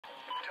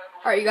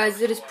Alright, you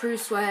guys, it is Pru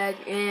Swag,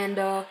 and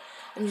I'm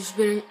just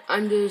doing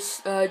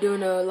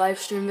a live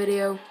stream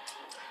video.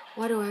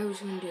 Why do I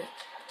always want to do it?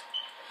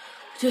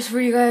 Just for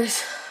you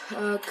guys,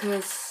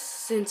 cause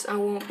since I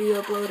won't be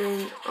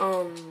uploading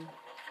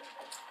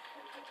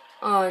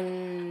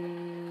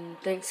on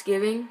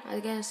Thanksgiving, I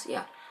guess,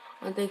 yeah,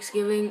 on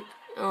Thanksgiving,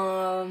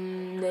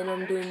 then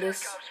I'm doing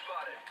this,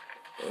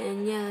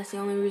 and yeah, that's the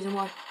only reason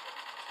why.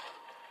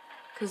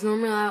 Cause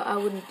normally I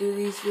wouldn't do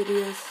these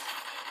videos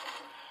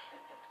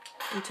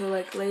until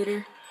like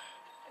later.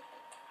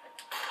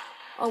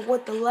 Oh,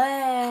 what the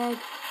lag?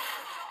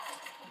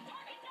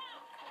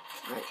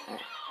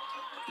 Alright.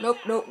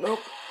 Nope.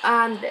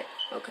 I'm dead.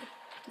 Okay,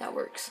 that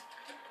works.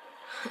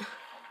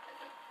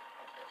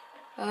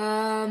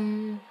 I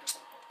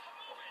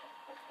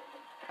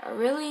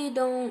really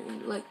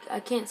don't, like, I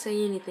can't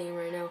say anything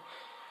right now.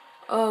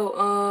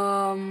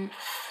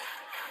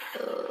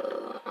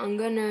 I'm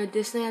gonna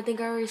Disney, I think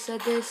I already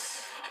said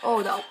this.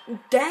 Oh, no,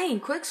 dang,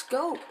 quick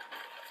scope.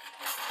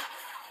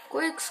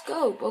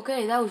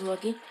 Okay, that was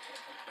lucky.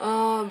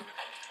 I'm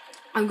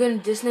going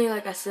to Disney,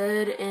 like I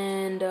said,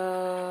 and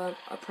I'll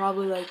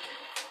probably, like,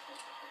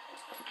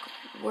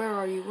 where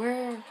are you?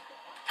 Where?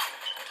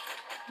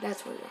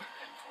 That's where you are.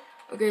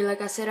 Okay,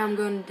 like I said, I'm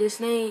going to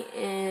Disney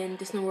and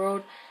Disney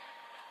World,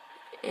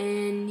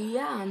 and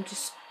yeah, I'm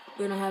just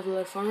gonna have a lot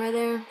of fun right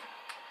there.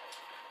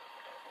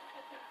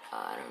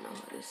 I don't know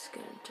how this is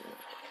gonna turn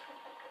out.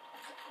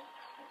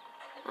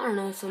 I don't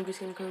know if somebody's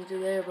gonna come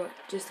through there, but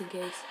just in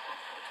case,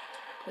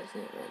 place it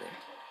right there.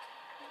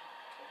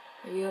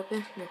 Are you up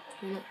there? No,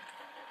 you're not.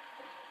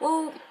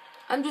 Well,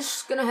 I'm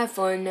just gonna have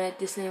fun at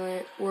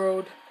Disneyland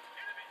World.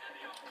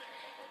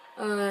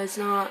 It's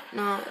not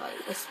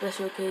like a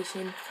special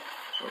occasion.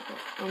 Okay,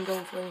 I'm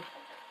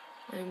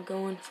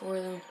going for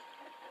them.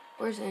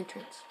 Where's the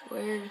entrance?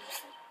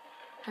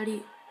 How do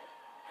you?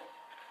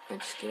 I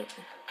just get up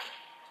there.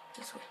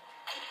 This way.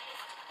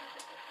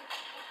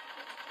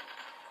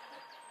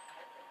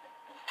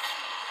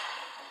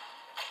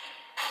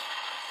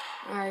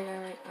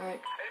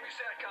 Alright.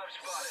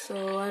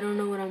 So I don't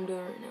know what I'm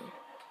doing right now.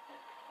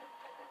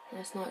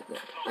 That's not good.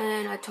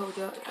 And I told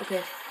you.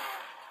 Okay.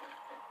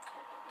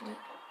 What?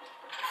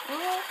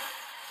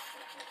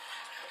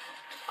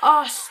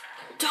 Oh,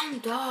 dumb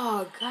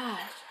dog.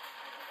 Gosh.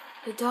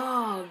 The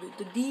dog.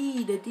 The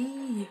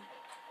D.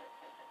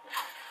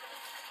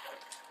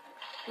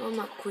 No, I'm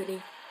not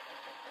quitting.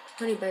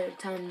 Plenty better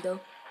time though.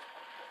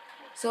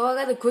 So I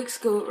got the quick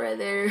scope right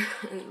there.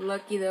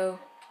 Lucky though.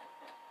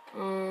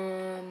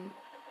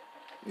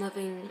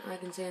 Nothing I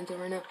can say until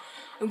right now.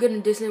 I'm going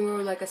to Disney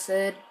World, like I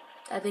said.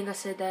 I think I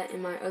said that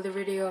in my other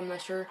video. I'm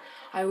not sure.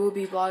 I will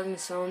be vlogging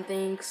some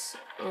things.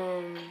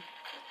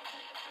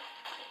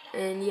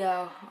 And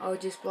yeah, I'll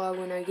just vlog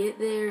when I get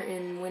there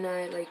and when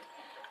I like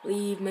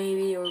leave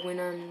maybe, or when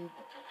I'm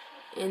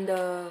in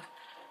the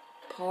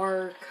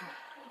park.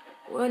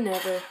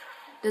 Whenever,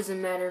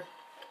 doesn't matter.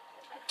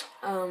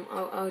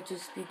 I'll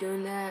just be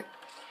doing that.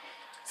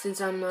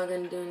 Since I'm not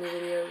gonna do any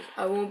videos,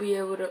 I won't be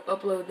able to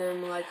upload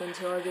them like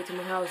until I get to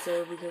my house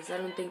though, because I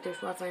don't think there's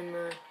Wi-Fi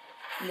in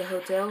the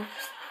hotel.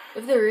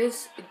 If there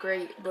is,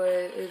 great, but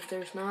if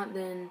there's not,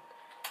 then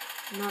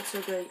not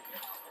so great.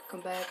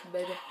 Come back,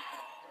 baby.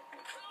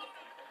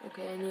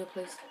 Okay, I need a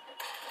place.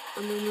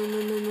 Oh, no.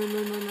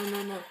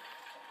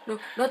 No,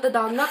 not the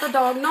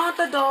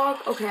dog.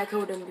 Okay, I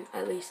killed him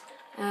at least.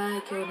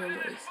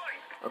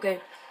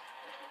 Okay.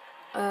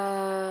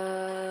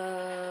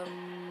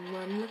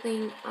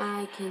 Nothing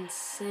I can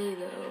say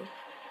though.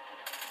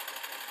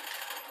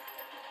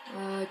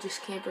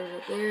 Just campers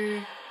up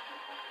there.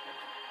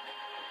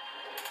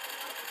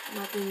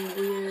 Nothing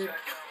weird.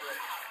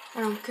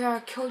 I don't care. I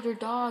killed your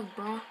dog,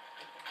 bro.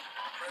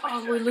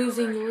 Oh, we're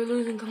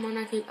losing. Come on,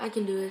 I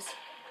can do this.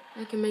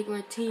 I can make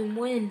my team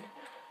win.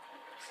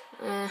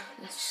 Let's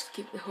just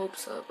keep the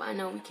hopes up. I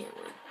know we can't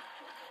win.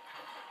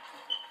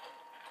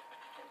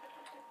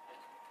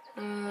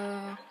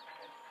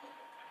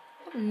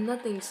 I have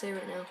nothing to say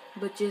right now,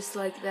 but just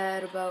like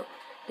that about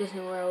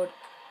Disney World.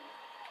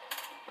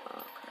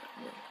 Oh crap,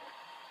 no.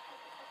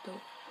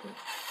 Don't.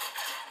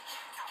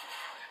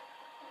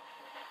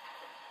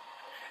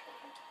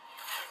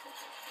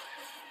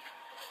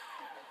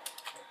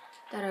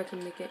 That I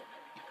can make it.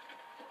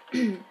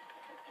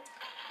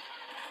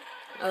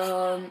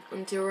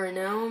 Until right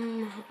now,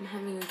 I'm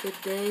having a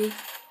good day.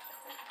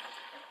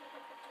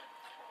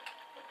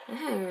 I'm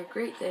having a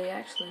great day,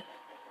 actually.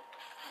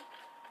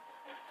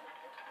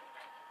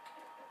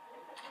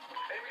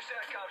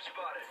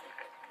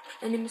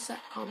 Enemy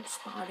SATCOM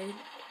spotted.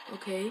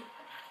 Okay. I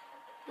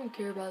don't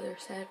care about their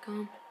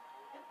SATCOM.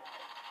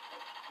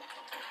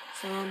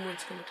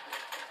 Someone's gonna.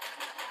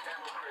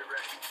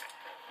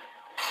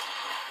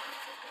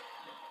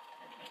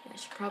 I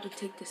should probably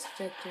take this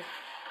vector.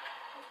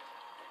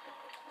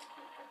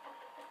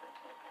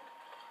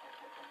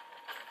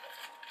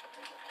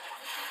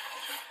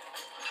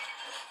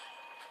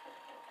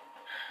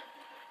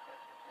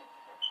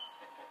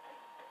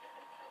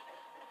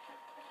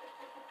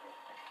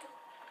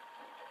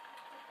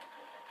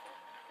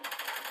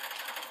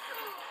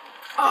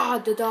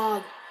 the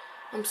dog.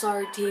 I'm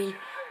sorry, team.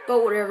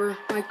 But whatever.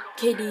 My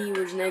KD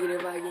was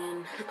negative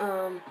again.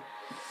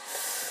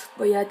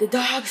 But yeah, the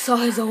dog saw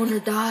his owner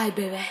die,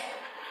 baby.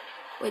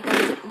 Wait,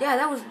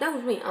 that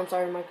was me. I'm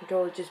sorry, my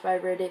controller just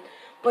vibrated.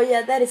 But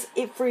yeah, that is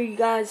it for you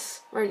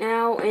guys right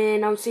now,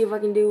 and I'll see if I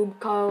can do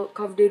Call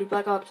of Duty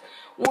Black Ops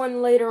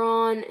 1 later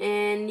on.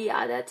 And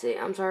yeah, that's it.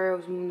 I'm sorry I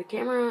was moving the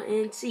camera,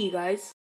 and see you guys.